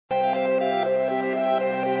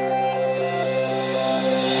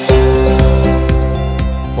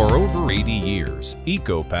For over 80 years,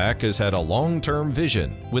 Ecopack has had a long-term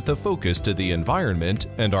vision with a focus to the environment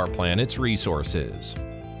and our planet's resources.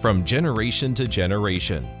 From generation to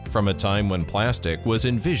generation, from a time when plastic was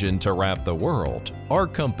envisioned to wrap the world, our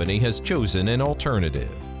company has chosen an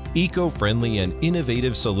alternative. Eco-friendly and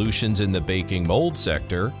innovative solutions in the baking mold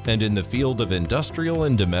sector and in the field of industrial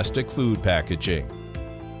and domestic food packaging.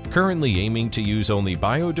 Currently aiming to use only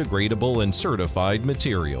biodegradable and certified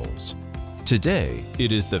materials. Today,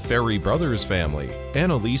 it is the Ferri brothers family,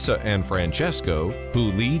 Annalisa and Francesco,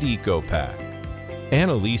 who lead Ecopack.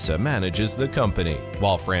 Annalisa manages the company,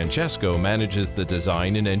 while Francesco manages the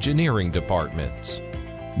design and engineering departments.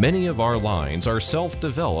 Many of our lines are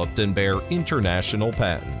self-developed and bear international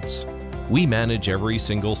patents. We manage every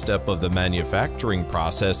single step of the manufacturing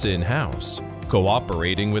process in-house,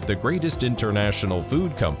 cooperating with the greatest international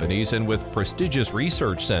food companies and with prestigious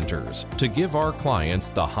research centers to give our clients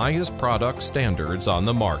the highest product standards on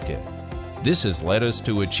the market. This has led us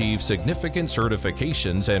to achieve significant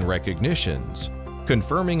certifications and recognitions,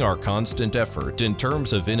 confirming our constant effort in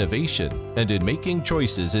terms of innovation and in making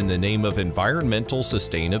choices in the name of environmental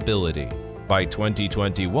sustainability. By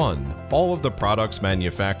 2021, all of the products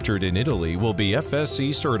manufactured in Italy will be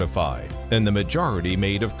FSC certified, and the majority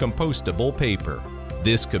made of compostable paper.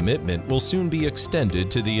 This commitment will soon be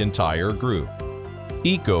extended to the entire group.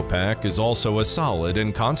 Ecopack is also a solid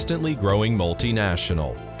and constantly growing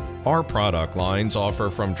multinational. Our product lines offer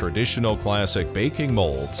from traditional classic baking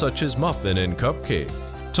molds such as muffin and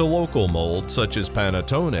cupcake, to local molds such as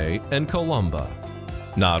panettone and columba.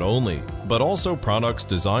 Not only, but also products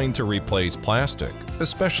designed to replace plastic,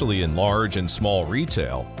 especially in large and small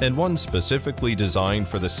retail, and one specifically designed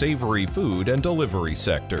for the savory food and delivery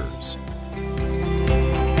sectors.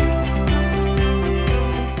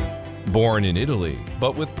 Born in Italy,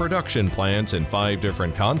 but with production plants in 5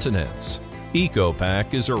 different continents,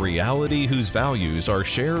 Ecopack is a reality whose values are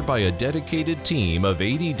shared by a dedicated team of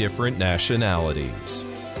 80 different nationalities.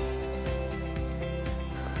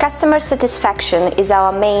 Customer satisfaction is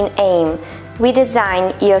our main aim. We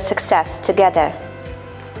design your success together.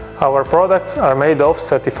 Our products are made of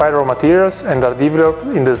certified raw materials and are developed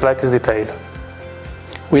in the slightest detail.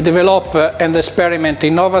 We develop and experiment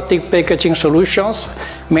innovative packaging solutions,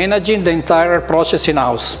 managing the entire process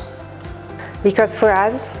in-house. Because for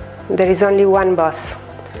us, there is only one boss,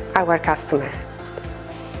 our customer.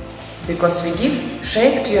 Because we give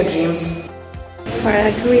shape to your dreams. For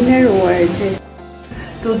a greener world.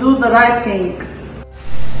 To do the right thing.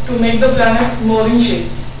 To make the planet more in shape.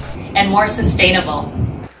 And more sustainable.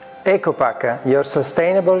 Ecopack, your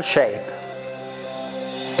sustainable shape.